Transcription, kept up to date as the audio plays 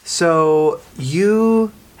So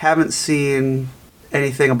you haven't seen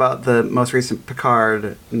anything about the most recent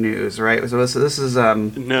Picard news, right? So this is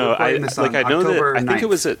No, I know October that. I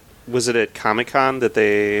think 9th. was it at Comic-Con that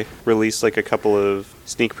they released like a couple of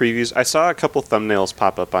sneak previews? I saw a couple thumbnails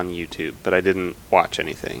pop up on YouTube, but I didn't watch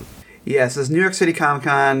anything. Yes, this is New York City Comic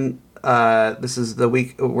Con. This is the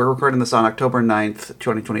week we're recording this on October 9th,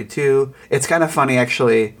 2022. It's kind of funny,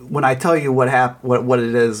 actually. When I tell you what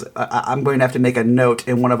it is, I'm going to have to make a note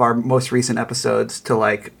in one of our most recent episodes to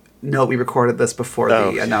like note we recorded this before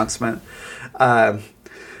the announcement.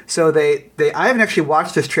 So I haven't actually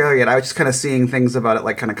watched this trailer yet. I was just kind of seeing things about it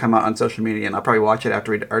like kind of come out on social media, and I'll probably watch it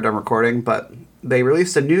after we are done recording. But they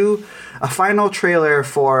released a final trailer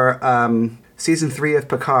for season 3 of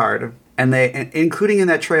Picard. And including in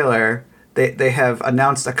that trailer, they have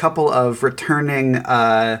announced a couple of returning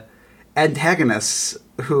antagonists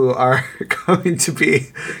who are going to be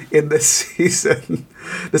in this season,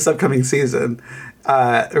 this upcoming season.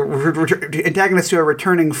 Antagonists who are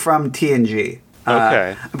returning from TNG.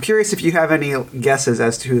 Okay. I'm curious if you have any guesses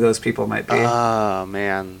as to who those people might be. Oh,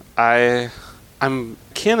 man. I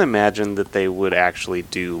can't imagine that they would actually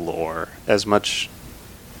do lore as much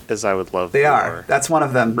as I would love. They lore. are. That's one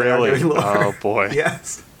of them. Really? Oh boy.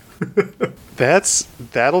 Yes.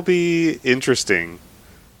 That'll be interesting.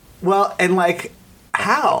 Well, and like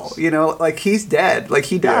how? Like he's dead. Like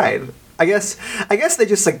he died. Yeah. I guess they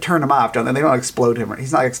just like turn him off, don't they? They don't explode him.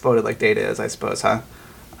 He's not exploded like Data is, I suppose, huh?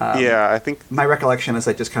 Yeah, I think my recollection is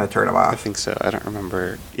they just kind of turn him off. I think so. I don't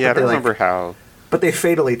remember. Yeah, I don't remember how. But they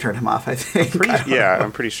fatally turn him off, I think.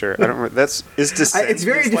 I'm pretty sure. I don't remember. It's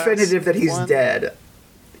very definitive that he's dead.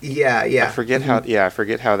 Yeah. I forget how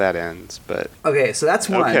that ends, but okay, so that's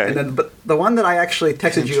one. Okay. And then, but the one that I actually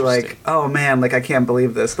texted you, like, oh man, like I can't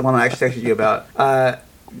believe this. The one I actually texted you about.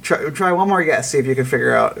 Try one more guess. See if you can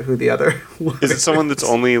figure out who the other one is. It someone that's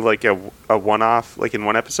only like a one-off, like in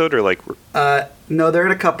one episode, or like? No, they're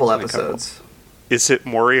in a couple episodes. Is it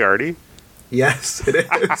Moriarty? Yes, it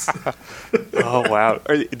is. Oh wow!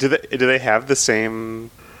 Do they have the same?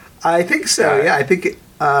 I think so. Yeah, I think.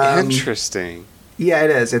 Interesting. Yeah,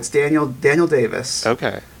 it is. It's Daniel Davis.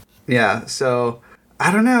 Okay. Yeah, so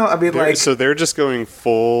I don't know. I mean, so they're just going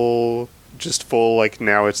full, like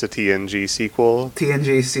now it's a TNG sequel.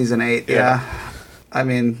 TNG season 8. Yeah. I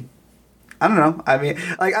mean, I don't know. I mean,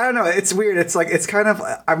 like I don't know. It's weird. It's like it's kind of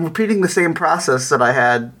I'm repeating the same process that I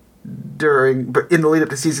had in the lead up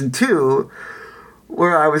to season 2,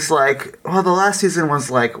 where I was like, well, the last season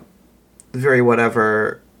was like very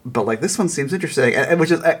whatever. But like this one seems interesting, and which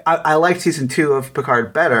is I liked season 2 of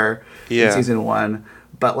Picard better than season 1,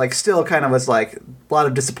 but like still kind of was like a lot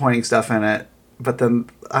of disappointing stuff in it. But then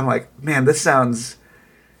I'm like, man, this sounds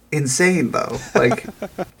insane though. Like,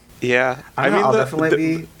 yeah, I mean, I'll definitely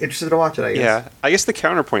be interested to watch it. I guess. Yeah, I guess the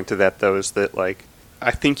counterpoint to that though is that like I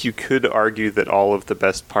think you could argue that all of the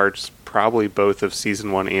best parts, probably both of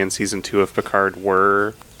season 1 and season 2 of Picard,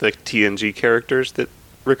 were the TNG characters that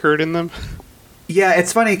recurred in them. Yeah,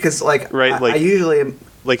 it's funny because, like, right, like, I usually am...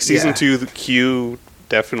 Like, season 2, the Q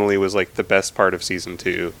definitely was, like, the best part of season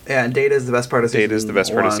 2. Yeah, and Data is the best part of season 1. Data is the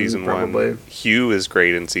best part of season 1. Hugh is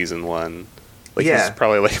great in season 1. Like, he's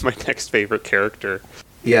probably, like, my next favorite character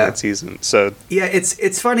in that season. So... Yeah,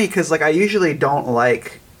 it's funny because, like, I usually don't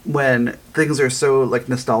like when things are so, like,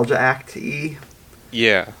 nostalgia act-y.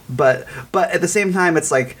 Yeah. But at the same time,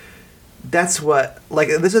 it's, like, that's what... Like,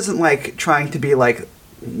 this isn't, like, trying to be, like...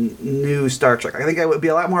 new Star Trek. I think I would be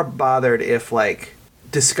a lot more bothered if like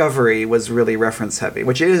Discovery was really reference heavy,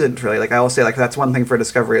 which it isn't really. Like I will say, like that's one thing for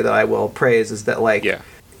Discovery that I will praise is that like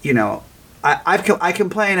you know I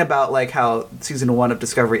complain about like how season 1 of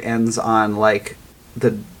Discovery ends on like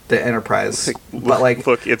the Enterprise, but like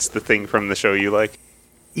look, it's the thing from the show you like.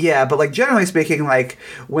 Yeah, but like generally speaking, like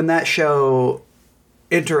when that show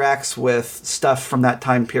interacts with stuff from that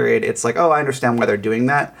time period, it's like, oh, I understand why they're doing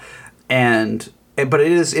that, but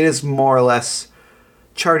it is more or less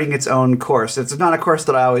charting its own course. It's not a course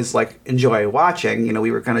that I always like enjoy watching. You know,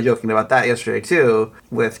 we were kind of joking about that yesterday too,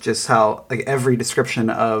 with just how like every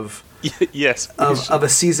description of of a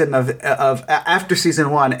season of after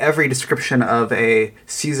season 1, every description of a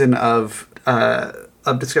season of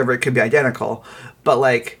Discovery could be identical, but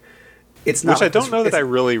like it's not. Which I don't know that I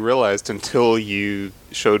really realized until you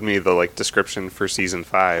showed me the like description for season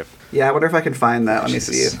 5. Yeah, I wonder if I can find that. Let me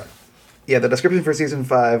see. Yeah, the description for season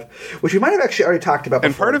 5, which we might have actually already talked about before.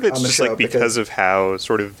 And part of it's just like because of how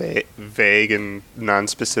sort of vague and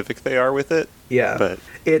non-specific they are with it. Yeah. But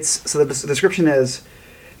it's so the description is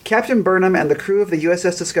Captain Burnham and the crew of the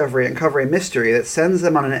USS Discovery uncover a mystery that sends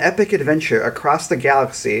them on an epic adventure across the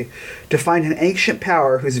galaxy to find an ancient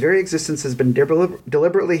power whose very existence has been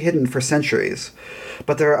deliberately hidden for centuries.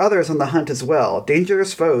 But there are others on the hunt as well,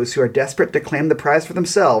 dangerous foes who are desperate to claim the prize for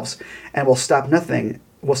themselves and will stop at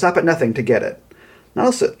nothing to get it.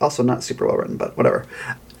 Also not super well written, but whatever.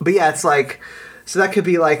 But yeah, it's like, so that could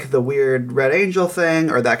be like the weird Red Angel thing,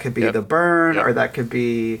 or that could be the Burn, or that could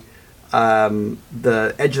be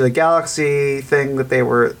the Edge of the Galaxy thing that they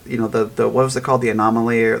were, the what was it called, the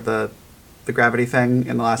anomaly or the gravity thing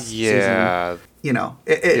in the last season.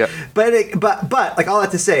 But like all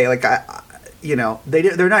that to say, like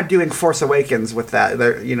they're not doing Force Awakens with that.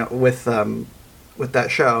 They're with that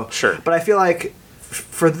show. Sure. But I feel like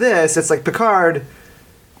for this, it's like Picard.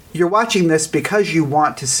 You're watching this because you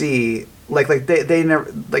want to see they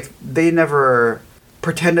never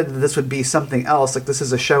pretended that this would be something else. Like, this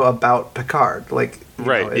is a show about Picard. Like,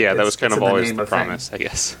 that was kind of always the promise, I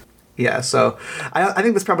guess. Yeah, so I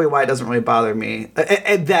think that's probably why it doesn't really bother me.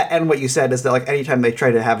 And what you said is that, like, anytime they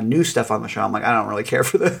try to have new stuff on the show, I'm like, I don't really care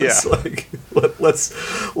for this. Yeah. Like,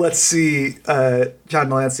 let's see John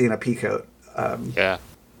Delancey in a peacoat.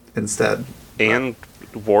 Instead. And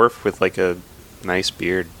Worf with like a nice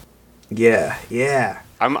beard. Yeah.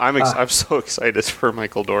 I'm so excited for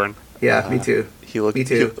Michael Dorn. Yeah, me too. Me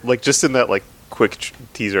too. Like, just in that like quick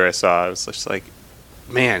teaser I saw, I was just like,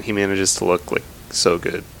 man, he manages to look like so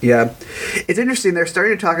good. Yeah, it's interesting. They're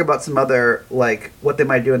starting to talk about some other, like, what they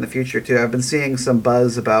might do in the future too. I've been seeing some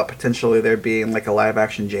buzz about potentially there being like a live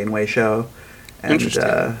action Janeway show. And, interesting.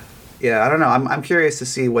 I don't know. I'm curious to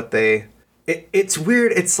see what they. It's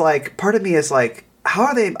weird. It's like, part of me is like, how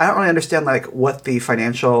are they? I don't really understand like what the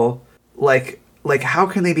financial like how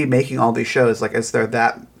can they be making all these shows? Like, are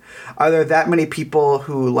there that many people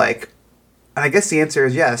who like? And I guess the answer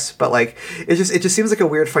is yes, but like it just seems like a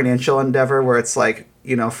weird financial endeavor where it's like,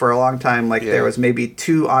 for a long time, like there was maybe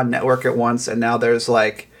 2 on network at once, and now there's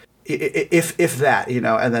like if that,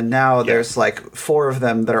 and then now there's like 4 of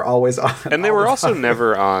them that are always on. And they were also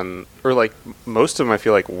never on, or like most of them I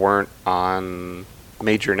feel like weren't on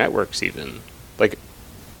major networks even. Like,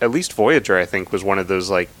 at least Voyager, I think, was one of those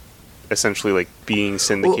like essentially like being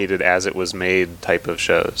syndicated as it was made type of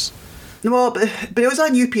shows. Well, but it was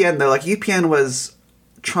on UPN though. Like, UPN was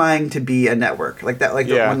trying to be a network like that. Like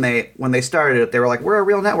when they started it, they were like, "We're a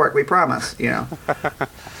real network, we promise."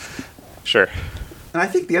 Sure. And I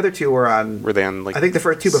think the other 2 were on. Were they on like? I think the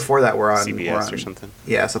first 2 before that were on CBS or something.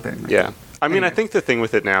 Yeah, something. Like that. I mean, I think the thing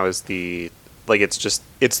with it now is the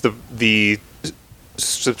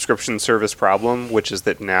subscription service problem, which is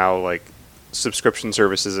that now like subscription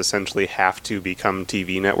services essentially have to become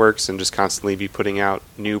TV networks and just constantly be putting out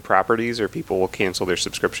new properties, or people will cancel their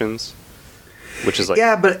subscriptions, which is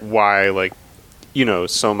like why like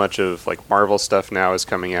so much of like Marvel stuff now is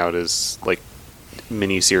coming out as like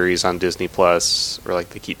miniseries on Disney Plus, or like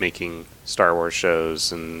they keep making Star Wars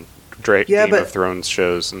shows and Game of Thrones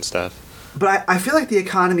shows and stuff. But I feel like the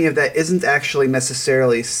economy of that isn't actually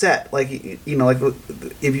necessarily set. Like, like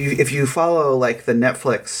if you follow like the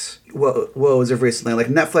Netflix woes of recently, like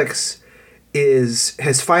Netflix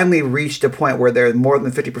has finally reached a point where there's more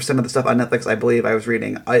than 50% of the stuff on Netflix, I believe I was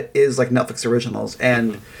reading, is like Netflix originals,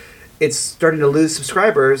 and it's starting to lose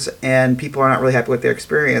subscribers, and people are not really happy with their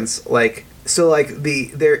experience. Like, so like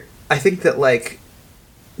I think that like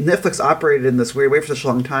Netflix operated in this weird way for such a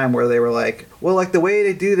long time where they were like, well, like the way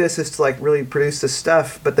to do this is to like really produce this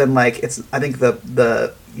stuff, but then like I think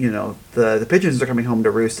the pigeons are coming home to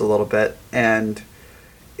roost a little bit, and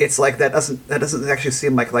it's like that doesn't actually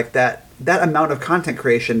seem like that amount of content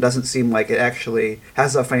creation doesn't seem like it actually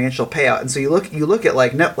has a financial payout. And so you look at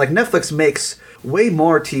like Netflix makes way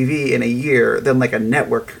more TV in a year than like a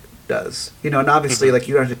network does, and obviously like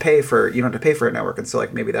you don't have to pay for a network, and so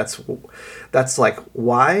like maybe that's like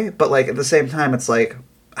why. But like at the same time, it's like,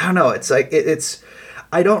 I don't know, it's like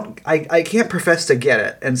I can't profess to get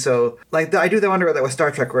it, and so like I do wonder that with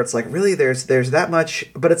Star Trek, where it's like, really there's that much,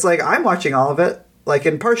 but it's like I'm watching all of it, like,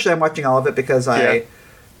 and partially I'm watching all of it because I'd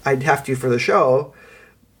have to for the show,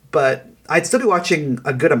 but I'd still be watching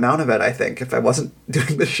a good amount of it, I think, if I wasn't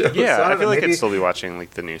doing the show. Yeah, so I feel like I'd still be watching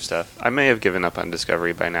like the new stuff. I may have given up on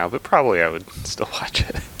Discovery by now, but probably I would still watch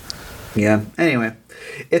it. Yeah. Anyway,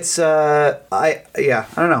 it's I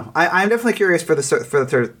don't know. I'm definitely curious for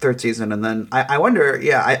the third season, and then I wonder.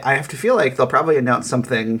 Yeah, I have to feel like they'll probably announce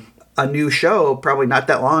a new show, probably not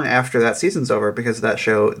that long after that season's over, because that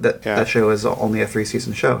show is only a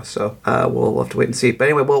 3-season show. So we'll have to wait and see. But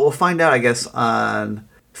anyway, we'll find out, I guess, on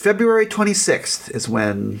February 26th is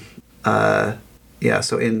when,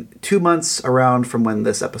 so in 2 months around from when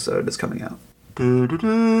this episode is coming out. If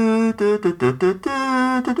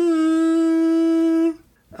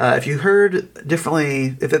you heard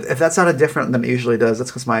differently, if that sounded different than it usually does, that's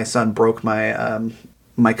because my son broke my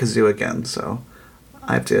my kazoo again, so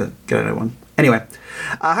I have to get a new one. Anyway,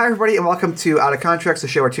 hi everybody, and welcome to Out of Contracts, the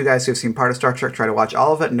show where two guys who have seen part of Star Trek try to watch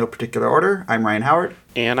all of it in no particular order. I'm Ryan Howard.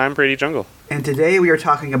 And I'm Brady Jungle. And today we are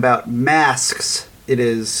talking about Masks. It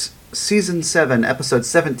is Season 7, Episode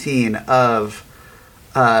 17 of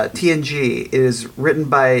TNG. It is written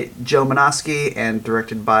by Joe Menosky and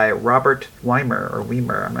directed by Robert Weimer,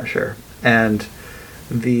 I'm not sure. And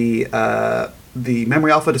the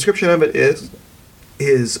Memory Alpha description of it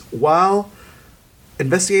is while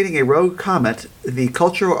investigating a rogue comet, the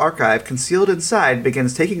cultural archive concealed inside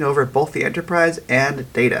begins taking over both the Enterprise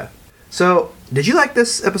and Data. So, did you like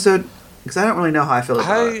this episode? Because I don't really know how I feel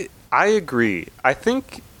about it. I agree. I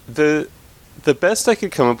think the best I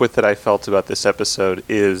could come up with that I felt about this episode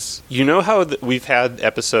is, you know how we've had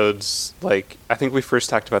episodes, like, I think we first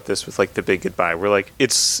talked about this with, like, The Big Goodbye, where, like,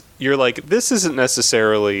 you're like, this isn't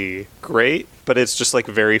necessarily great, but it's just, like,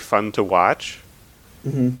 very fun to watch.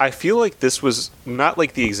 Mm-hmm. I feel like this was not,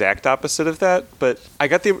 like, the exact opposite of that, but I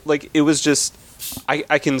got it was just,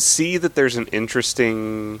 I can see that there's an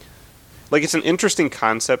interesting, like, it's an interesting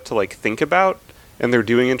concept to, like, think about, and they're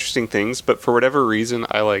doing interesting things, but for whatever reason,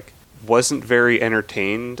 I, like, wasn't very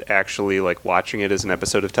entertained actually, like, watching it as an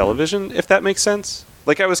episode of television, if that makes sense.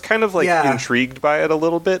 Like, I was kind of, like, intrigued by it a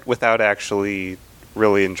little bit without actually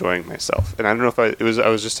really enjoying myself. And I don't know if I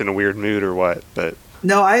was just in a weird mood or what, but...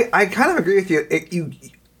 No, I kind of agree with you.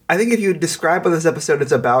 I think if you describe what this episode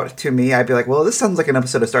is about to me, I'd be like, well, this sounds like an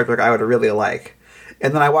episode of Star Trek I would really like.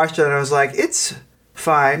 And then I watched it and I was like, it's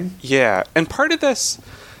fine. Yeah, and part of this,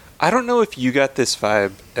 I don't know if you got this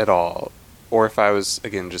vibe at all, or if I was,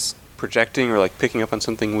 again, just projecting or, like, picking up on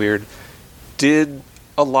something weird. Did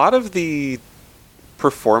a lot of the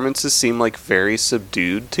performances seem, like, very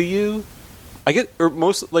subdued to you?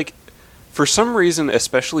 For some reason,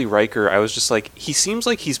 especially Riker, I was just like, he seems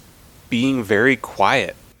like he's being very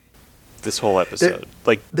quiet this whole episode.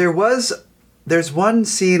 There's one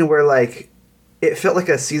scene where, like, it felt like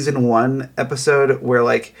a season 1 episode where,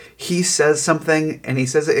 like, he says something and he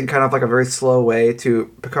says it in kind of like a very slow way to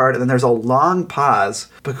Picard, and then there's a long pause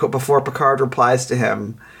before Picard replies to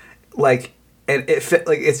him, like, and it fit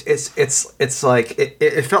like it's like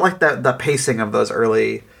it felt like the pacing of those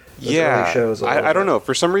early shows. I don't know.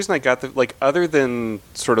 For some reason, I got the, like, other than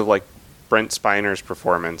sort of, like, Brent Spiner's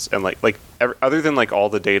performance and other than, like, all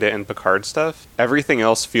the Data and Picard stuff, everything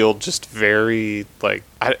else feel just very, like,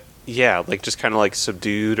 just kind of, like,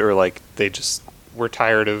 subdued, or, like, they just were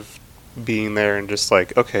tired of being there and just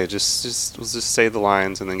like, okay, just we'll just say the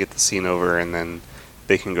lines and then get the scene over, and then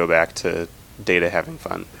they can go back to Data having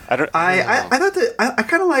fun. I thought that I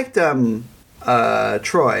kind of liked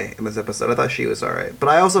Troy in this episode. I thought she was all right, but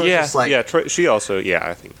I also was just like, Troy, she also,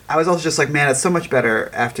 I think I was also just like, man, it's so much better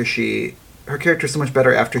after her character's so much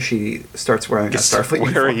better after she starts wearing a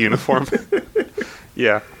Starfleet uniform.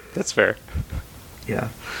 Yeah, that's fair.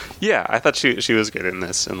 Yeah, I thought she was good in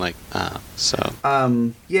this, and like, so.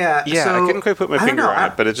 Yeah, I couldn't quite put my finger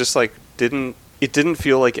on it, but it just like didn't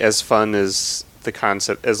feel like as fun as the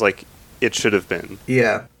concept as like it should have been.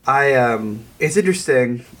 Yeah, it's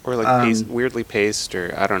interesting, or like weirdly paced,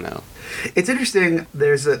 or I don't know. It's interesting.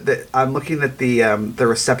 I'm looking at the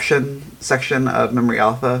reception section of Memory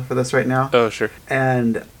Alpha for this right now. Oh, sure.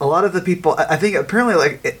 And a lot of the people, I think,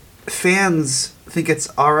 apparently, fans think it's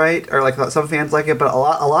all right, or like some fans like it, but a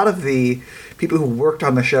lot of the people who worked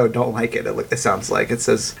on the show don't like it. It sounds like it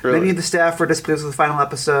says many of the staff were displeased with the final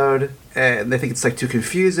episode, and they think it's like too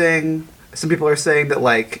confusing. Some people are saying that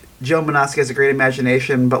like Joe Menosky has a great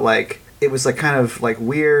imagination, but like it was like kind of like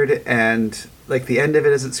weird, and like the end of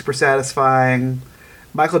it isn't super satisfying.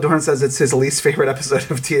 Michael Dorn says it's his least favorite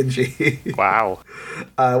episode of TNG. Wow.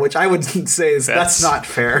 Which I would say is that's not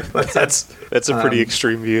fair. That's a pretty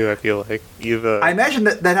extreme view. I feel like I imagine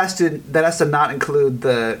that has to not include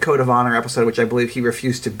the Code of Honor episode, which I believe he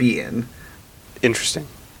refused to be in. Interesting.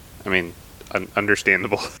 I mean,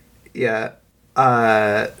 understandable. Yeah.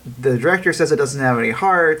 The director says it doesn't have any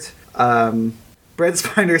heart. Brent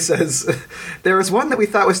Spiner says, there was one that we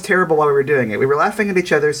thought was terrible while we were doing it. We were laughing at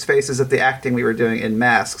each other's faces at the acting we were doing in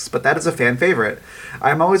Masks, but that is a fan favorite.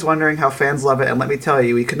 I'm always wondering how fans love it, and let me tell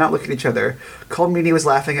you, we could not look at each other. Cole Meany was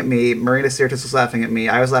laughing at me, Marina Sirtis was laughing at me,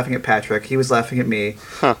 I was laughing at Patrick, he was laughing at me.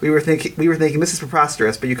 Huh. We were thinking this is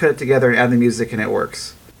preposterous, but you cut it together and add the music and it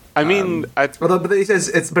works. I mean, but it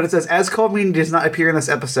says as Cole Meany does not appear in this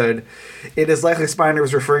episode, it is likely Spiner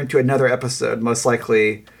was referring to another episode, most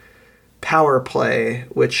likely Power Play,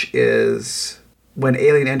 which is when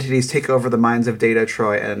alien entities take over the minds of Data,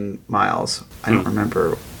 Troy, and Miles. I don't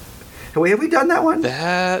remember. Have we done that one?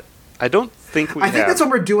 That I don't think we. I think that's what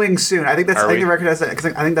we're doing soon. I think that's. Are I think we? I recognize that because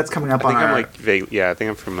I think that's coming up on our. I think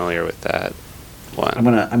I'm familiar with that one. I'm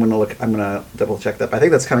gonna double check that. But I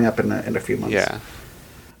think that's coming up in a few months. Yeah.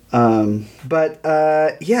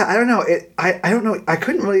 Yeah, I don't know. I don't know. I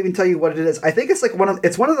couldn't really even tell you what it is. I think it's like one of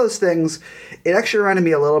those things. It actually reminded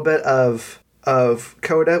me a little bit of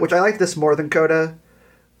Coda, which I like this more than Coda.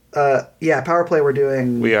 Yeah, Power Play we're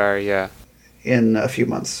doing. We are, yeah. In a few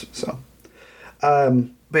months, so. But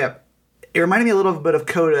yeah, it reminded me a little bit of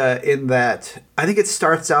Coda in that I think it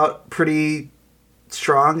starts out pretty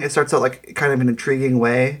strong. It starts out like kind of an intriguing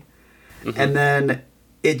way, and then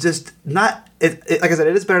it just not. It like I said,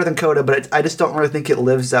 it is better than Coda, but I just don't really think it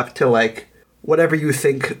lives up to like whatever you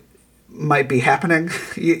think might be happening.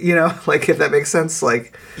 You know, like if that makes sense.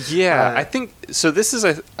 Like yeah, I think so. This is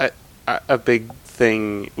a big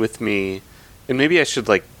thing with me, and maybe I should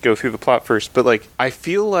like go through the plot first. But like I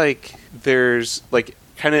feel like there's like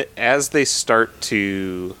kind of as they start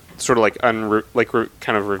to sort of like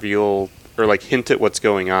kind of reveal or like hint at what's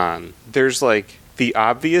going on. There's like the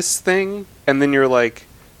obvious thing, and then you're like,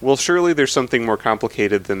 well, surely there's something more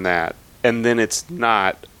complicated than that. And then it's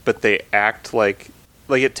not, but they act like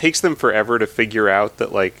it takes them forever to figure out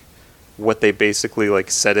that like what they basically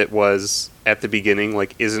like said it was at the beginning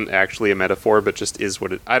like isn't actually a metaphor, but just is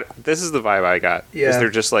what it. This is the vibe I got. Yeah. Is they're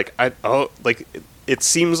just like it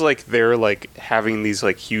seems like they're like having these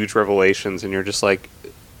like huge revelations, and you're just like,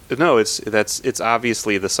 no, it's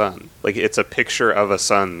obviously the sun. Like it's a picture of a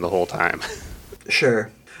sun the whole time.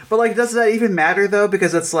 Sure. But, like, does that even matter, though?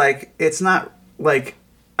 Because it's, like, it's not, like,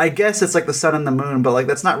 I guess it's, like, the sun and the moon, but, like,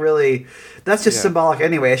 that's not really, that's just symbolic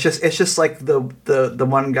anyway. It's just, like, the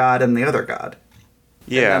one god and the other god.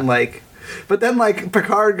 Yeah. And then, like, but then, like,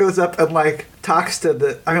 Picard goes up and, like, talks to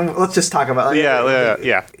the, I mean, let's just talk about it.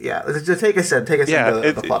 Yeah. Just take us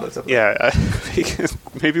into the plot of something. Yeah.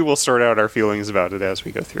 Maybe we'll sort out our feelings about it as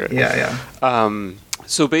we go through it. Yeah.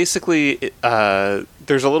 So basically,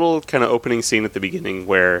 there's a little kind of opening scene at the beginning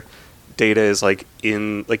where Data is like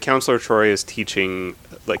Counselor Troy is teaching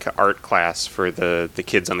like an art class for the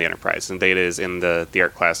kids on the Enterprise, and Data is in the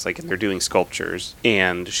art class, like, and they're doing sculptures,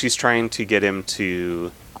 and she's trying to get him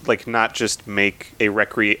to like not just make a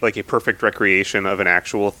perfect recreation of an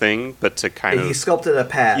actual thing, but to kind of... He sculpted a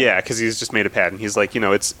pad. Yeah, because he's just made a pad, and he's like,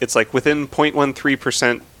 it's like within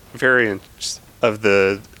 0.13% variance of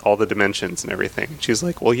all the dimensions and everything. She's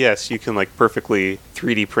like, well, yes, you can like perfectly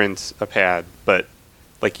 3D print a pad, but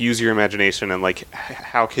like use your imagination, and like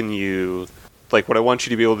how can you, like, what I want you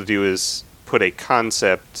to be able to do is put a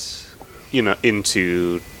concept,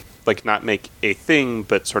 into like not make a thing,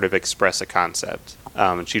 but sort of express a concept.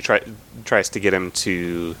 And she tries to get him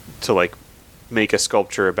to like make a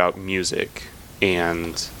sculpture about music,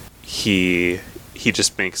 and he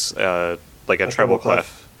just makes like a treble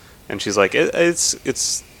clef. And she's like,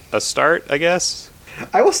 it's a start, I guess.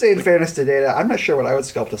 I will say, in fairness to Data, I'm not sure what I would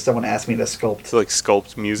sculpt if someone asked me to sculpt. To like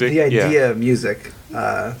sculpt music? The idea of music.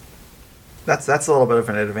 That's a little bit of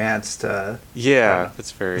an advanced...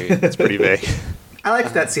 that's pretty vague. I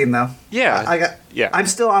liked that scene, though. Yeah. I'm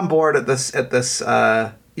still on board at this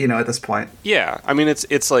point. Yeah. I mean,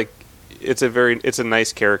 it's a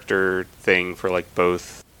nice character thing for like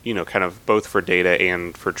both, kind of both for Data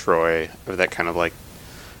and for Troy, of that kind of like...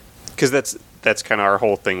 Because that's kind of our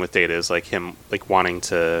whole thing with Data, is like him like wanting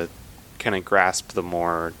to kind of grasp the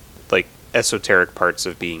more like esoteric parts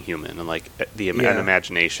of being human, and like the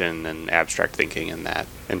imagination and abstract thinking and that.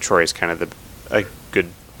 And Troy's kind of a good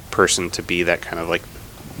person to be that kind of like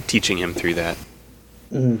teaching him through that.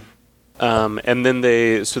 And then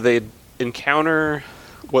they encounter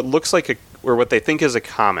what looks like or what they think is a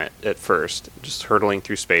comet at first, just hurtling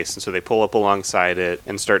through space, and so they pull up alongside it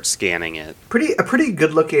and start scanning it. A pretty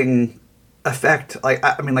good looking effect. Like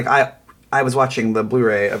I was watching the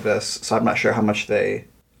Blu-ray of this, so I'm not sure how much but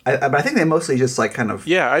I think they mostly just like kind of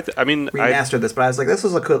remastered this. But I was like, this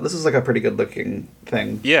is like a pretty good looking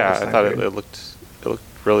thing. Yeah, I thought it looked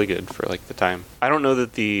really good for like the time. I don't know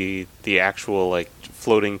that the actual like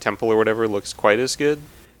floating temple or whatever looks quite as good.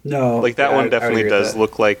 No, like that one definitely does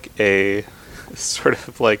look like a sort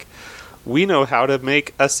of like, we know how to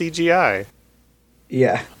make a CGI.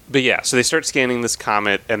 Yeah. But yeah, so they start scanning this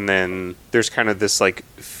comet, and then there's kind of this like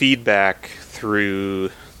feedback through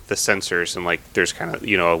the sensors, and like there's kind of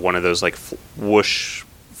one of those like whoosh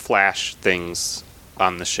flash things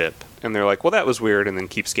on the ship, and they're like, well, that was weird, and then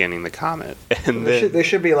keep scanning the comet. And they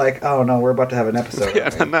should be like, oh no, we're about to have an episode.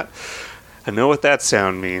 Yeah, I know what that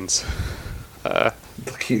sound means.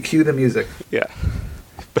 Cue the music. Yeah.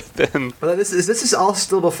 But then, But this is all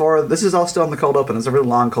still before. This is all still in the cold open. It's a really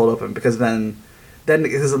long cold open because then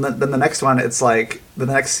the next one, it's like the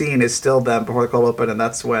next scene is still them before the cold open, and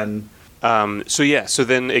that's when. so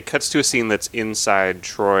then it cuts to a scene that's inside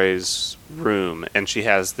Troy's room, and she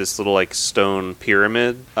has this little like stone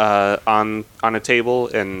pyramid on a table,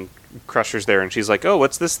 and Crusher's there, and she's like, "Oh,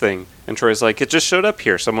 what's this thing?" And Troy's like, "It just showed up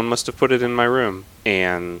here. Someone must have put it in my room."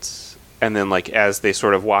 And then like as they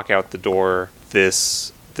sort of walk out the door,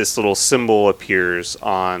 this little symbol appears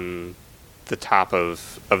on the top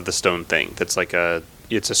of the stone thing. That's like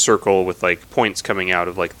it's a circle with like points coming out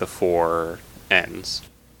of like the four ends.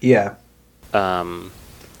 Yeah.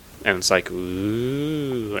 And it's like,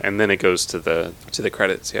 ooh, and then it goes to the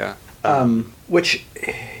credits. Yeah. Which,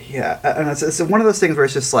 yeah, and it's one of those things where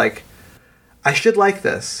it's just like, I should like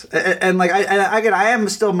this, and like I am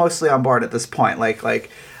still mostly on board at this point. Like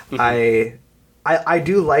mm-hmm. I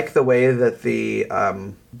do like the way that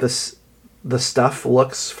the stuff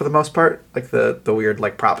looks for the most part, like the weird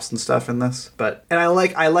like props and stuff in this. And I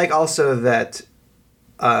like also that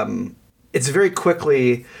it's very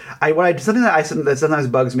quickly something that sometimes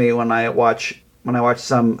bugs me when I watch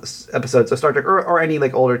some episodes of Star Trek or any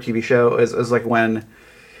like older TV show is like when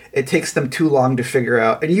it takes them too long to figure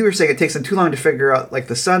out. And you were saying it takes them too long to figure out like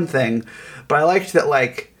the sun thing, but I liked that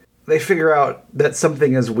like they figure out that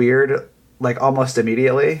something is weird like almost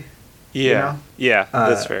immediately. Yeah, you know? Yeah,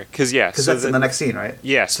 that's fair. Because that's in the next scene, right?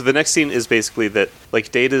 Yeah, so the next scene is basically that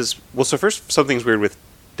like Data's so first something's weird with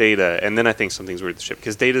Data, and then I think something's weird with the ship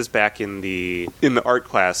because Data's back in the art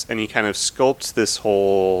class, and he kind of sculpts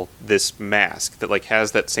this mask that like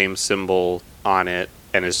has that same symbol on it,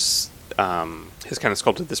 and has kind of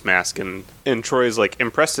sculpted this mask, and Troy's like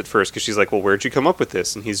impressed at first because she's like, well, where'd you come up with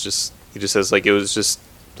this? And he just says like, it was just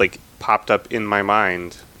like popped up in my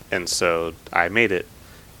mind, and so I made it.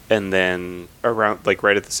 And then around like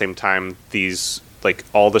right at the same time, these like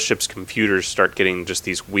all the ship's computers start getting just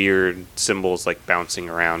these weird symbols like bouncing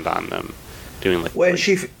around on them, doing like. Well,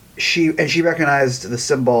 she recognized the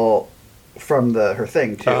symbol from her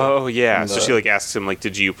thing too. Oh yeah, so she like asks him like,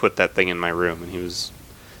 "Did you put that thing in my room?" And he was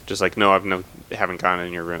just like, "No, haven't gone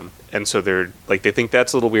in your room." And so they're like, they think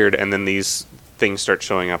that's a little weird, and then these things start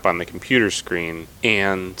showing up on the computer screen,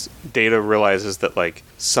 and Data realizes that like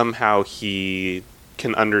somehow he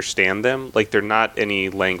can understand them. Like they're not any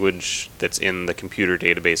language that's in the computer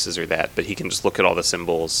databases or that, but he can just look at all the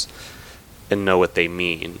symbols and know what they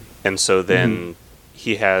mean. And so then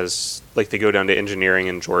he has like they go down to engineering,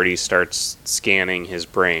 and Geordi starts scanning his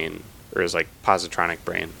brain, or his like positronic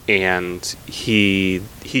brain, and he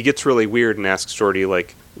gets really weird and asks Geordi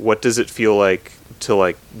like, what does it feel like to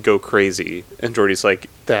like go crazy? And Geordi's like,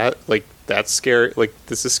 that's scary, like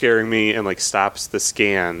this is scaring me, and like stops the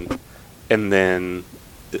scan. And then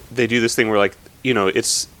they do this thing where, like, you know,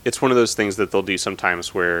 it's one of those things that they'll do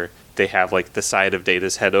sometimes where they have, like, the side of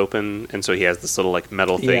Data's head open, and so he has this little, like,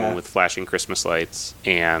 metal thing with flashing Christmas lights.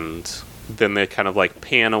 And then they kind of, like,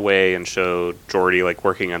 pan away and show Geordi, like,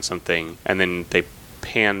 working on something. And then they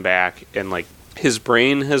pan back, and, like, his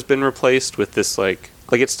brain has been replaced with this, like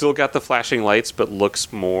it's still got the flashing lights, but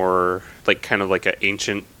looks more, like, kind of like an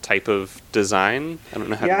ancient type of design. I don't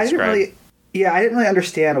know how to describe it. I didn't really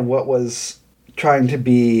understand what was trying to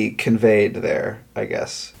be conveyed there, I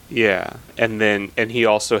guess. Yeah. And he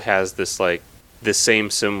also has this, like, the same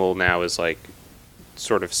symbol now is, like,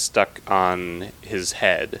 sort of stuck on his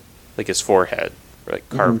head, like his forehead, or, like,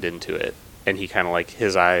 carved into it. And he kind of, like,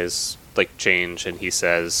 his eyes, like, change, and he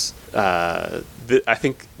says, I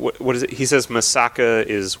think, what is it? He says, Masaka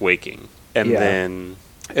is waking. And then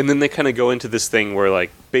they kind of go into this thing where,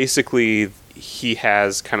 like, basically he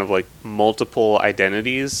has kind of like multiple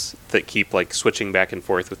identities that keep like switching back and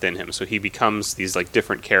forth within him. So he becomes these like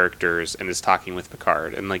different characters and is talking with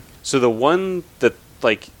Picard. And like, so the one that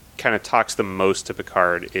like kind of talks the most to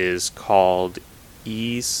Picard is called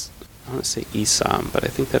I want to say Isam, but I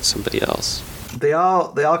think that's somebody else. They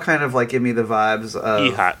all kind of like give me the vibes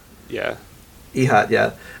of Ihat, yeah. Ihat,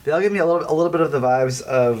 yeah. They all give me a little bit of the vibes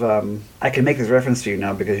of I can make this reference to you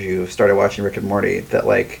now because you started watching Rick and Morty, that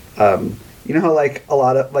like you know how like a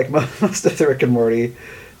lot of like most of the Rick and Morty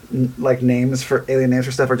like names for alien names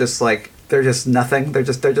for stuff are just like they're just nothing. They're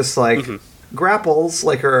just like grapples,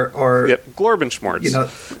 like or Glorbenschmorts. You know,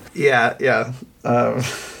 yeah.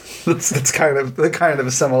 That's kind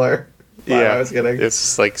of similar. I was getting.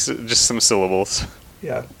 It's like just some syllables.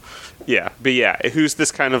 Yeah. Yeah, but yeah, who's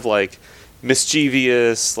this kind of like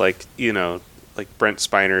mischievous, like, you know, like Brent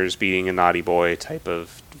Spiner's being a naughty boy type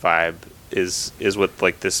of vibe is what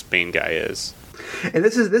like this main guy is. And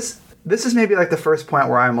this is maybe like the first point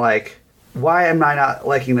where I'm like, why am I not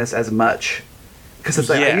liking this as much Because it's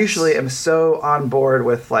like I usually am so on board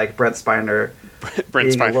with like Brent Spiner Brent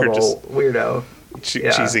being Spiner a little just weirdo.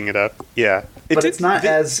 cheesing it up. Yeah. But it's not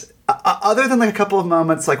as other than like a couple of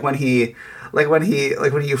moments like when you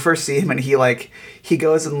first see him and he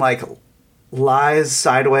goes and like lies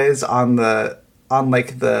sideways on the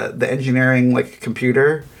engineering like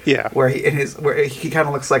computer. Yeah. Where he kind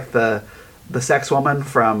of looks like the sex woman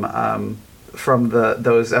from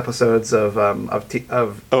those episodes of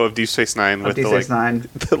Deep Space Nine with Deep Space Nine.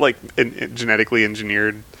 the like genetically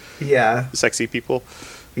engineered sexy people.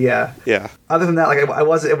 Yeah. Other than that, like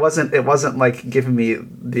it wasn't like giving me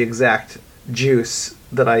the exact juice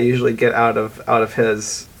that I usually get out of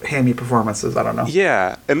his hammy performances. I don't know.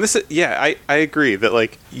 Yeah, and I agree that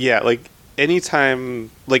like anytime,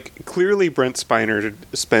 like, clearly Brent Spiner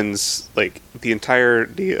spends like the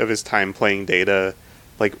entirety of his time playing Data,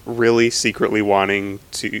 like really secretly wanting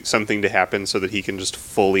something to happen so that he can just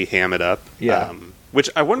fully ham it up. Yeah. Which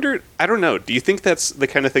I wonder, I don't know, do you think that's the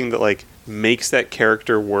kind of thing that like makes that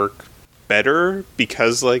character work better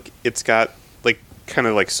because like it's got like kind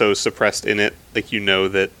of like so suppressed in it, like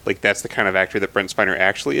that like that's the kind of actor that Brent Spiner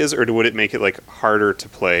actually is, or would it make it like harder to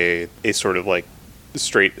play a sort of like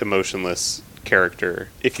straight emotionless character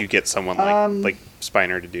if you get someone like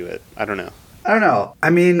Spiner to do it? I don't know. I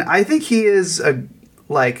mean, I think he is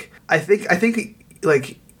I think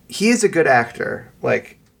he is a good actor.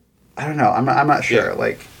 Like, I don't know. I'm not sure.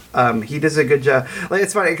 Yeah. He does a good job. Like,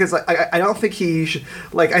 it's funny because I don't think he should,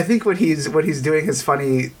 like, I think when he's doing his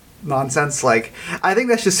funny nonsense, like, I think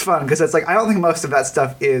that's just fun because it's like I don't think most of that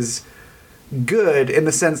stuff is good in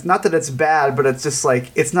the sense, not that it's bad, but it's just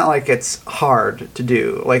like it's not like it's hard to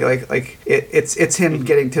do. It's him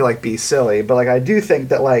getting to like be silly, but like I do think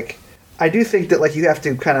that you have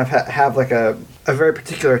to kind of have like a very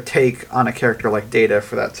particular take on a character like Data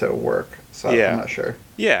for that to work. So yeah. I'm not sure.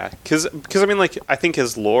 Yeah, because I mean, like, I think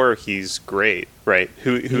as Lore, he's great, right?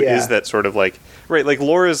 Who is that sort of like, right? Like,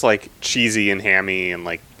 Lore is like cheesy and hammy and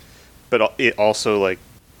like, but it also like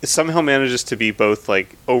it somehow manages to be both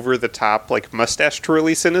like over the top, like mustache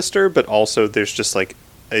twirly sinister, but also there's just like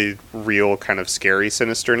a real kind of scary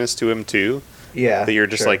sinisterness to him too. Yeah, that you're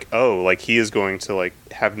just like, oh, like he is going to like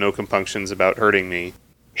have no compunctions about hurting me.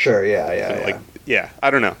 Sure. Yeah. I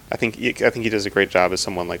don't know. I think he does a great job as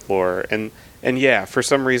someone like Lore, and yeah, for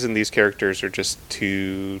some reason these characters are just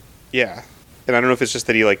too and I don't know if it's just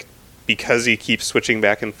that he like because he keeps switching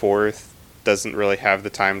back and forth doesn't really have the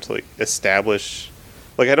time to like establish.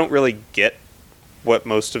 Like I don't really get what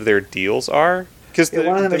most of their deals are because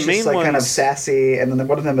one of them is just like kind of sassy, and then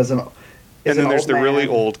one of them is and then there's the really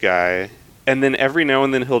old guy, and then every now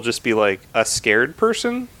and then he'll just be like a scared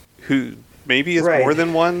person who maybe is more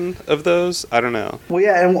than one of those. I don't know. Well,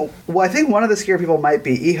 yeah, and I think one of the scared people might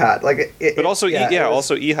be Ehud. Like, also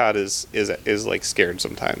Ehud is like scared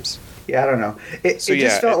sometimes. Yeah, I don't know. It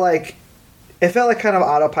just felt like kind of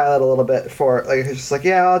autopilot a little bit for like it's just like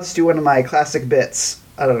I'll just do one of my classic bits.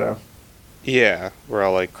 I don't know. Yeah, where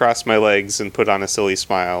I'll like cross my legs and put on a silly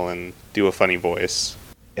smile and do a funny voice.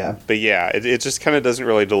 Yeah. But yeah, it just kind of doesn't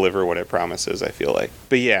really deliver what it promises, I feel like.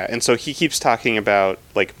 But yeah, and so he keeps talking about,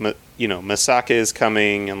 like, Misaka is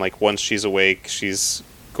coming, and, like, once she's awake, she's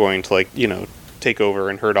going to, like, take over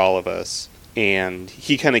and hurt all of us. And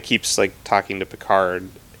he kind of keeps, like, talking to Picard.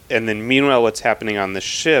 And then meanwhile, what's happening on the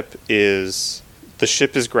ship is... The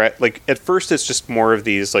ship is... like, at first it's just more of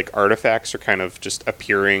these, like, artifacts are kind of just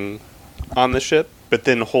appearing on the ship. But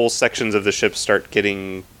then whole sections of the ship start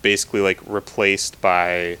getting basically like replaced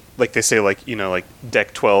by, like they say, like, like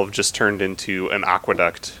Deck 12 just turned into an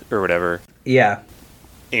aqueduct or whatever. Yeah.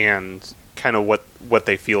 And kind of what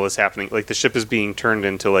they feel is happening. Like the ship is being turned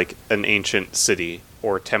into like an ancient city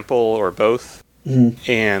or temple or both. Mm-hmm.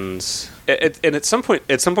 And at some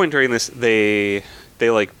point during this, they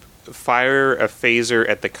like fire a phaser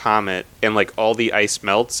at the comet and like all the ice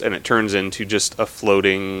melts and it turns into just a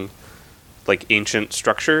floating like ancient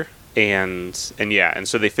structure and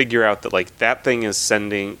so they figure out that like that thing is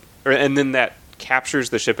sending and then that captures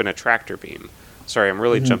the ship in a tractor beam. Sorry, I'm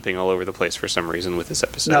really jumping all over the place for some reason with this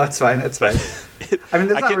episode. No, it's fine. I mean,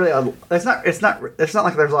 it's not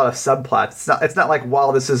like there's a lot of subplots. It's not like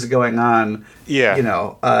while this is going on,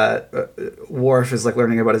 Worf is like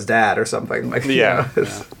learning about his dad or something. Like,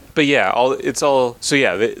 But yeah, so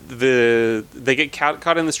yeah, they get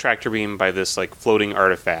caught in this tractor beam by this like floating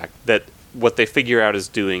artifact that what they figure out is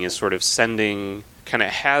doing is sort of sending, kind of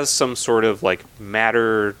has some sort of like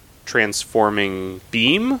matter transforming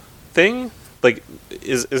beam thing, like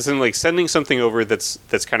is in like sending something over that's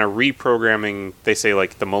kind of reprogramming, they say,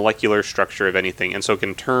 like the molecular structure of anything, and so it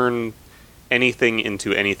can turn anything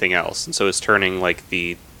into anything else, and so it's turning like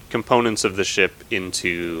the components of the ship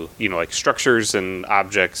into, like structures and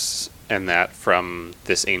objects and that from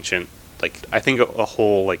this ancient, like, I think a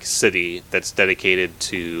whole, like, city that's dedicated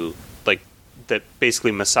to, like, that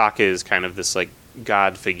basically Misaka is kind of this, like,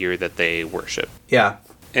 god figure that they worship. Yeah.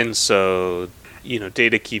 And so,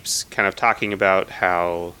 Data keeps kind of talking about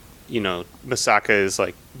how, Misaka is,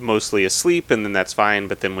 like, mostly asleep, and then that's fine,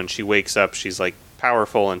 but then when she wakes up, she's, like,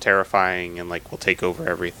 powerful and terrifying and, like, will take over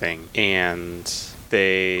everything. And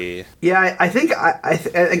they... Yeah, I think,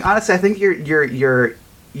 honestly, I think your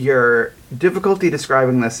difficulty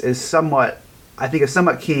describing this is somewhat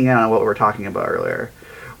keying in on what we were talking about earlier,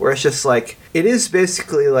 where it's just like, it is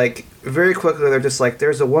basically like, very quickly they're just like,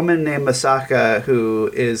 there's a woman named Misaka who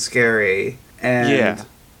is scary, and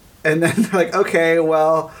then they're like, okay,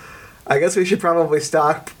 well, I guess we should probably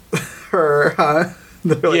stop her, huh?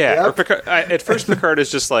 Like, yeah, yep. At first Picard is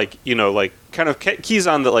just like, like, kind of keys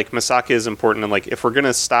on that, like, Misaka is important, and, like, if we're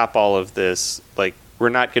gonna stop all of this, like, we're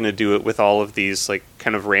not gonna do it with all of these, like,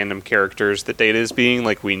 kind of random characters that Data is being,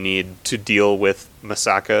 like, we need to deal with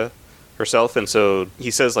Misaka herself. And so he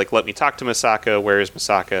says, like, let me talk to Misaka, where is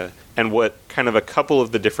Misaka? And what kind of a couple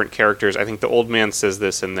of the different characters, I think the old man says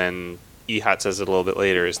this and then Ihat says it a little bit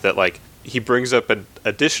later, is that, like, he brings up an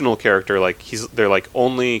additional character, like, they're like,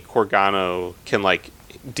 only Corgano can, like,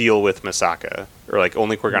 deal with Misaka, or, like,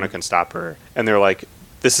 only Corgano can stop her. And they're like,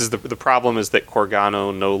 this is the problem is that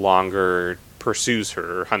Corgano no longer pursues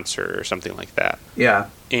her or hunts her or something like that. Yeah.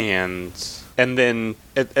 And then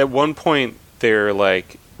at one point they're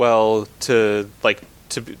like, well, to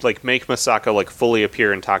make Misaka, like, fully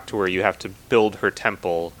appear and talk to her, you have to build her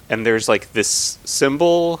temple. And there's, like, this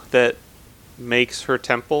symbol that makes her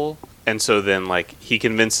temple. And so then, like, he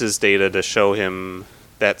convinces Data to show him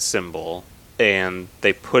that symbol. And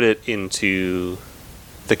they put it into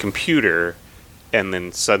the computer. And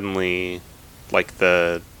then suddenly, like,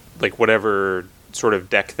 whatever sort of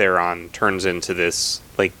deck they're on turns into this,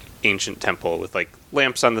 like, ancient temple with, like,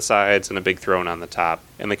 lamps on the sides and a big throne on the top.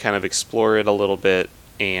 And they kind of explore it a little bit,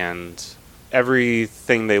 and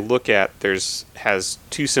everything they look at has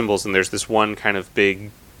two symbols, and there's this one kind of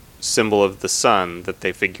big symbol of the sun that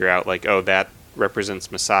they figure out, like, oh, that represents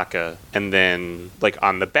Misaka. And then, like,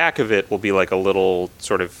 on the back of it will be, like, a little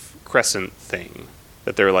sort of crescent thing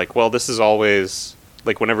that they're like, well, this is always,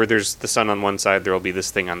 like, whenever there's the sun on one side, there will be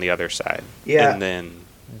this thing on the other side. Yeah. And then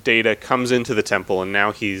Data comes into the temple, and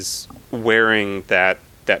now he's wearing that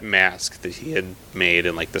mask that he had made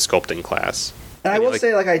in, like, the sculpting class. And I will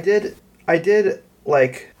say, like, I did,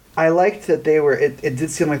 like, I liked that they were, it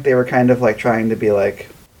did seem like they were kind of, like, trying to be like,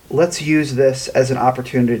 let's use this as an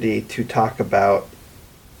opportunity to talk about,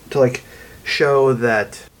 to, like, show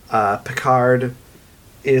that Picard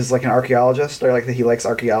is, like, an archaeologist, or, like, that he likes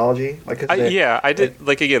archaeology. Like, I did,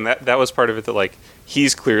 like, again, that was part of it, that, like,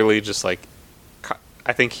 he's clearly just, like,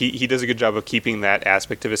 I think he does a good job of keeping that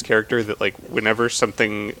aspect of his character, that, like, whenever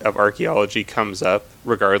something of archaeology comes up,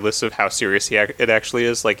 regardless of how serious it actually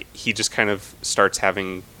is, like, he just kind of starts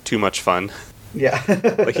having too much fun. Yeah.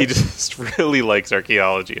 Like, he just really likes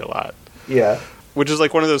archaeology a lot. Yeah. Which is,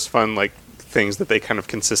 like, one of those fun, like, things that they kind of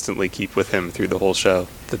consistently keep with him through the whole show.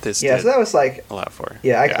 That this so that was, like, a lot for.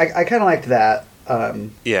 Yeah, I kind of liked that.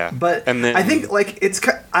 But and then, I think, like,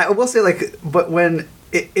 I will say, like, but when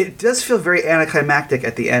it does feel very anticlimactic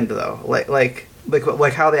at the end, though. Like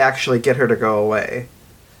how they actually get her to go away.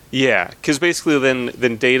 Yeah, because basically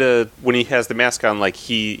then Data, when he has the mask on, like,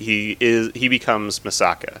 he becomes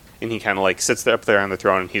Misaka, and he kind of, like, sits up there on the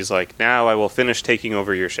throne, and he's like, now I will finish taking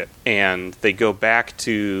over your ship. And they go back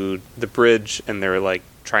to the bridge, and they're, like,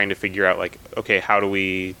 trying to figure out, like, okay, how do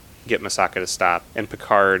we get Misaka to stop? And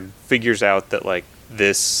Picard figures out that, like,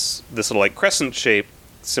 this little, like, crescent shape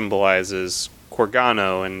symbolizes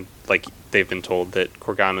Corgano, and, like, they've been told that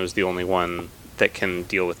Corgano is the only one that can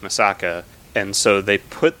deal with Misaka. And so they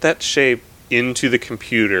put that shape into the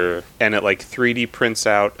computer, and it, like, 3D prints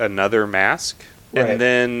out another mask. Right. And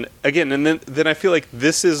then again, and then I feel like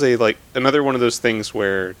this is like another one of those things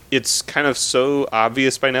where it's kind of so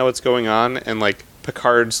obvious by now what's going on, and, like,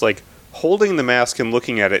 Picard's, like, holding the mask and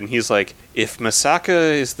looking at it, and he's like, if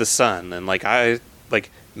Misaka is the sun, and, like,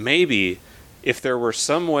 maybe if there were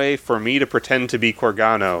some way for me to pretend to be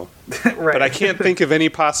Corgano, right. But I can't think of any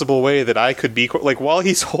possible way that I could be, like, while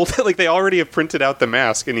he's holding, like, they already have printed out the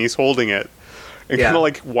mask and he's holding it, and kind of,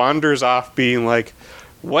 like, wanders off being like,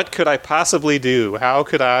 what could I possibly do? How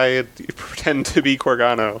could I pretend to be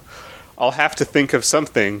Corgano? I'll have to think of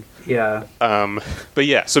something. Yeah. But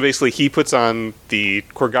yeah, so basically he puts on the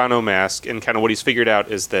Corgano mask, and kind of what he's figured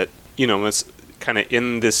out is that, you know, it's kind of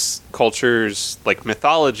in this culture's, like,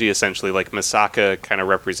 mythology, essentially, like, Misaka kind of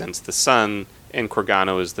represents the sun, and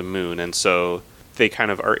Corgano is the moon. And so they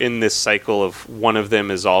kind of are in this cycle of one of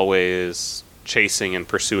them is always chasing and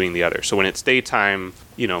pursuing the other. So when it's daytime,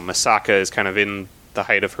 Masaka is kind of in the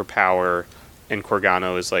height of her power, and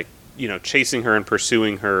Corgano is like, chasing her and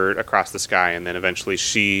pursuing her across the sky, and then eventually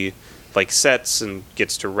she like sets and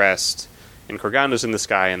gets to rest, and Corgano's in the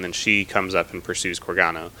sky, and then she comes up and pursues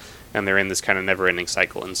Corgano, and they're in this kind of never-ending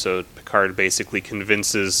cycle. And so Picard basically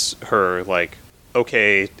convinces her, like,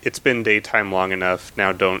 okay, it's been daytime long enough,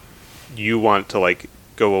 now don't you want to like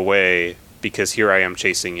go away, because here I am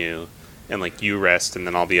chasing you, and like you rest and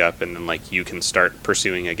then I'll be up, and then like you can start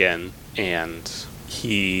pursuing again. And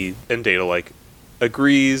Data like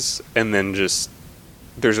agrees, and then just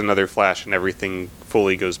there's another flash and everything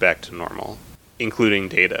fully goes back to normal, including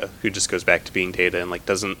Data, who just goes back to being Data and like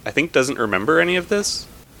doesn't remember any of this.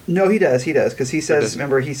 No, he does, because he says,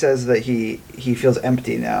 remember, he says that he feels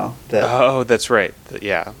empty now. Oh, that's right.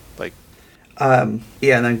 Yeah, like... and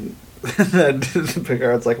then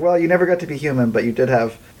Picard's like, well, you never got to be human, but you did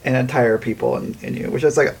have an entire people in you, which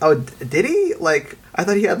is like, oh, did he? Like, I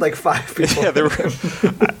thought he had like 5 people. Yeah, there were...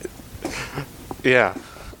 yeah.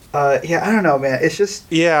 I don't know, man. It's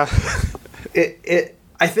just... Yeah.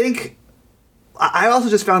 I think... I also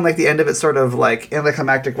just found like the end of it sort of like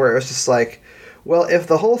anticlimactic, where it was just like, well, if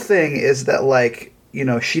the whole thing is that, like,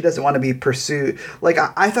 she doesn't want to be pursued... Like,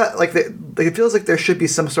 I thought, like, it feels like there should be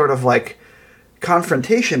some sort of, like,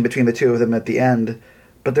 confrontation between the two of them at the end,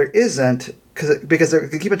 but there isn't, because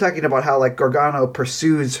they keep on talking about how, like, Gargano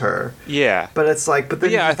pursues her. Yeah. But it's like... But then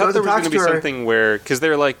yeah, I thought there was going to be something where... Because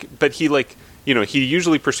they're like... But he, like... he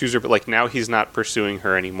usually pursues her, but, like, now he's not pursuing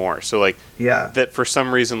her anymore. So, like... Yeah. That for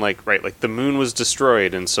some reason, like, right, like, the moon was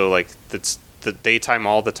destroyed, and so, like, it's the daytime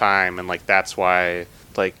all the time, and like that's why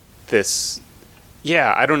like this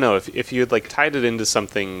I don't know if you had like tied it into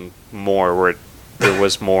something more where there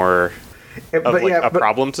was more of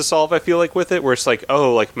problem to solve, I feel like, with it, where it's like,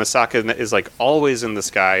 oh, like Masaka is like always in the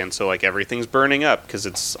sky, and so like everything's burning up because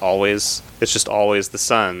it's just always the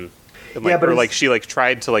sun, and, like, or like she like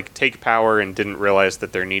tried to like take power and didn't realize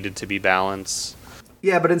that there needed to be balance.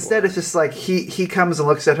 Yeah, but instead it's just like he comes and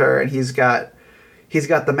looks at her, and he's got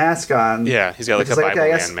the mask on. Yeah, he's got like a Bible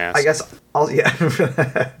Man mask. I guess,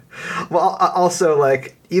 yeah. Well, also,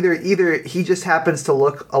 like, either he just happens to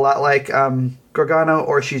look a lot like Gargano,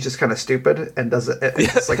 or she's just kind of stupid and does it.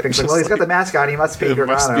 Just like thinks like, well, he's got the mask on, he must be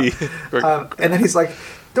Gargano. And then he's like,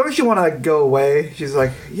 don't you want to like, go away? She's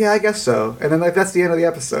like, yeah, I guess so. And then like that's the end of the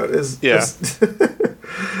episode.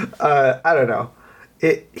 I don't know.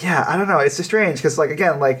 I don't know. It's just strange because, like,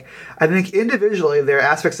 again, like, I think individually there are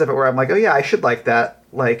aspects of it where I'm like, oh yeah, I should like that.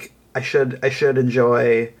 Like, I should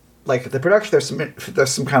enjoy like the production.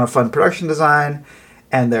 There's some kind of fun production design,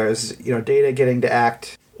 and there's Data getting to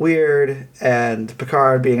act weird, and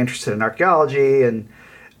Picard being interested in archaeology,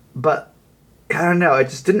 but I don't know. It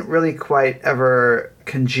just didn't really quite ever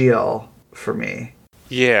congeal for me.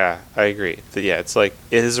 Yeah, I agree. It's like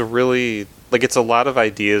it is a really. Like, it's a lot of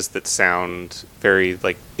ideas that sound very,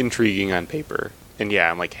 like, intriguing on paper. And,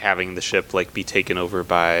 yeah, I'm, like, having the ship, like, be taken over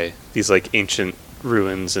by these, like, ancient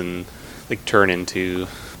ruins and, like, turn into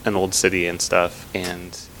an old city and stuff.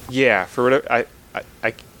 And, yeah, for whatever...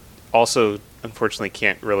 I also, unfortunately,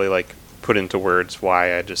 can't really, like, put into words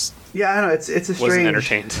why I just... Yeah, I know, it's a strange... wasn't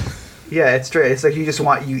entertained. Yeah, it's strange. It's like you just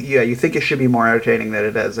want... You think it should be more entertaining than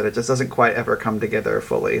it is, and it just doesn't quite ever come together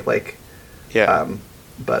fully. Like... Yeah.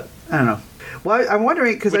 But, I don't know. Well, I'm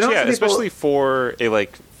wondering because I know some people... especially for a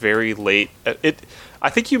like very late. I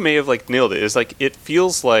think you may have like nailed it. It's like it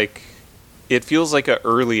feels like an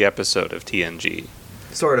early episode of TNG,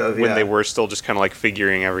 sort of, when they were still just kind of like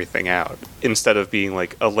figuring everything out, instead of being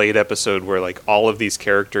like a late episode where like all of these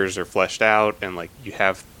characters are fleshed out and like you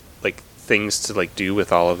have like things to like do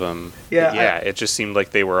with all of them. Yeah, it just seemed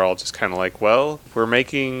like they were all just kind of like, well, we're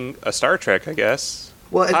making a Star Trek, I guess.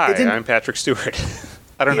 Well, hi, I'm Patrick Stewart.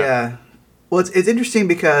 I don't know. Yeah. Well, it's interesting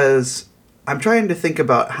because I'm trying to think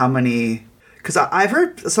about how many... Because I've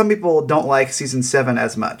heard some people don't like Season 7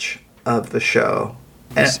 as much of the show,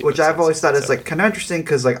 which I've always thought is like kind of interesting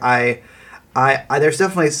because like I there's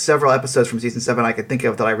definitely several episodes from Season 7 I could think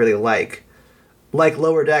of that I really like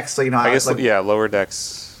Lower Decks. So, I guess, like, Lower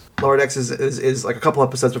Decks. Lower Decks is like a couple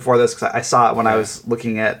episodes before this because I saw it when I was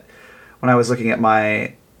looking at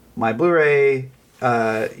my Blu-ray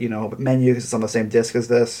menu because it's on the same disc as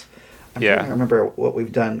this. I'm trying to remember what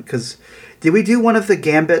we've done, because did we do one of the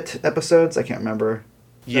Gambit episodes? I can't remember.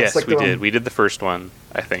 Yes, we did. We did the first one,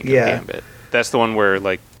 I think, of Gambit. That's the one where,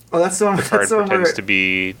 like, that's the one. Picard pretends to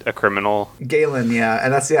be a criminal. Galen,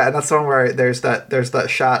 and that's the one where there's that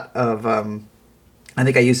shot of I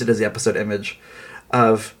think I used it as the episode image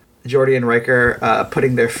of Geordi and Riker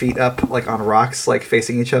putting their feet up like on rocks, like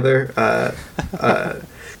facing each other.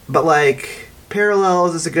 But like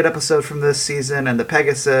Parallels is a good episode from this season, and the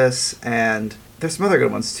Pegasus, and there's some other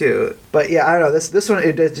good ones too. But yeah, I don't know. This one,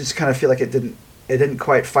 it did just kind of feel like it didn't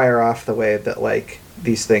quite fire off the way that like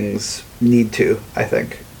these things need to. I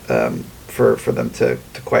think for them to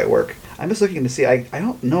quite work. I'm just looking to see. I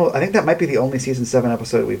don't know. I think that might be the only season 7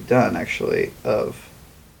 episode we've done actually of.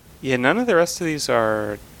 Yeah, none of the rest of these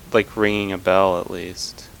are like ringing a bell at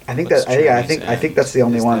least. I think I think that's the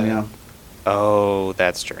only one. Yeah. Oh,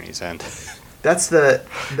 that's Journey's End. That's the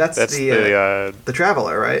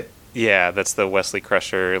Traveler, right? Yeah, that's the Wesley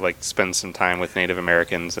Crusher, like spends some time with Native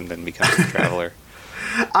Americans and then becomes the Traveler.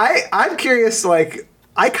 I'm curious, like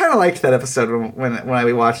I kind of liked that episode when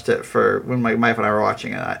we watched it for when my wife and I were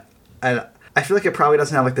watching it. I feel like it probably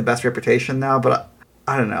doesn't have like the best reputation now, but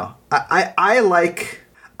I don't know. I like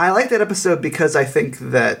that episode because I think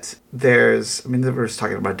that there's. I mean, we're just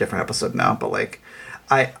talking about a different episode now, but like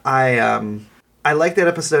I like that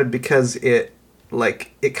episode because it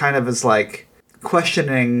kind of is like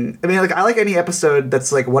questioning. I mean, like I like any episode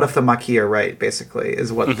that's like, what if the Maquis are right? Basically,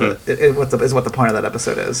 is what the point of that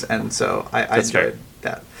episode is, and so I enjoyed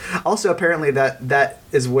that. Also, apparently that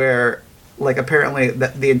is where apparently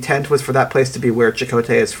that the intent was for that place to be where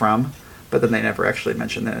Chakotay is from, but then they never actually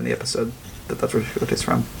mentioned that in the episode that's where Chakotay is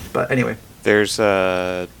from. But anyway, there's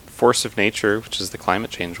Force of Nature, which is the climate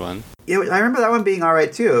change one. Yeah, I remember that one being all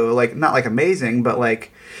right too. Like not like amazing, but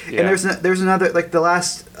like. Yeah. And there's another like the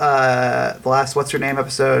last what's her name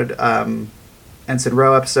episode, Ensign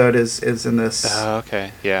Rowe episode is in this. Oh,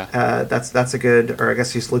 okay, yeah. That's a good, or I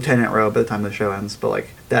guess he's Lieutenant Rowe by the time the show ends. But like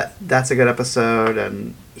that's a good episode,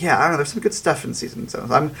 and yeah, I don't know. There's some good stuff in season. So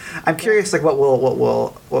I'm curious like what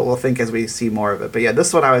we'll think as we see more of it. But yeah,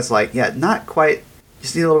 this one I was like, yeah, not quite.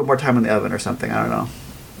 Just need a little bit more time in the oven or something. I don't know.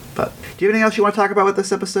 But do you have anything else you want to talk about with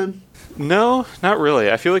this episode? No, not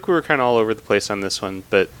really. I feel like we were kind of all over the place on this one,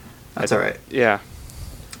 but that's all right. Yeah,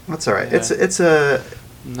 that's all right. It's a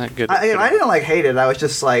not good. I didn't like hate it. I was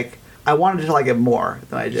just like I wanted to like it more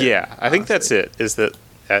than I did. Yeah, I think that's it. Is that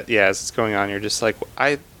as it's going on, you're just like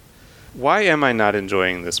why am I not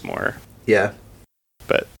enjoying this more? Yeah,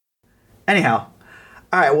 but anyhow.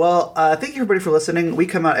 All right, well, thank you everybody for listening. We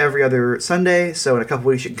come out every other Sunday, so in a couple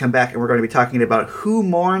weeks you can come back and we're going to be talking about Who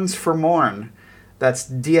Mourns for Morn. That's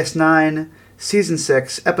DS9, Season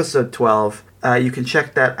 6, Episode 12. You can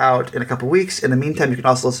check that out in a couple weeks. In the meantime, you can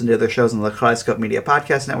also listen to other shows on the Kaleidoscope Media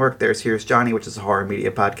Podcast Network. There's Here's Johnny, which is a horror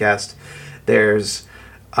media podcast. There's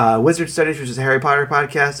Wizard Studies, which is a Harry Potter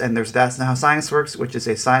podcast. And there's That's Not How Science Works, which is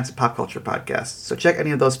a science and pop culture podcast. So check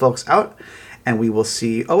any of those folks out. And we will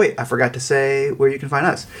see. Oh wait, I forgot to say where you can find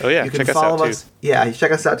us. Oh yeah, you can check follow us out too. Yeah,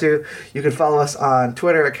 check us out too. You can follow us on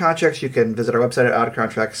Twitter at Contracts. You can visit our website at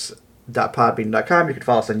outofcontracts.podbean.com. You can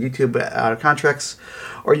follow us on YouTube at Out of Contracts,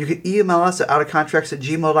 or you can email us at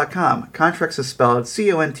outofcontracts@gmail.com. Contracts is spelled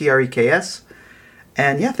CONTREKS.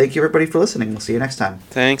 And yeah, thank you everybody for listening. We'll see you next time.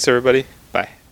 Thanks everybody. Bye.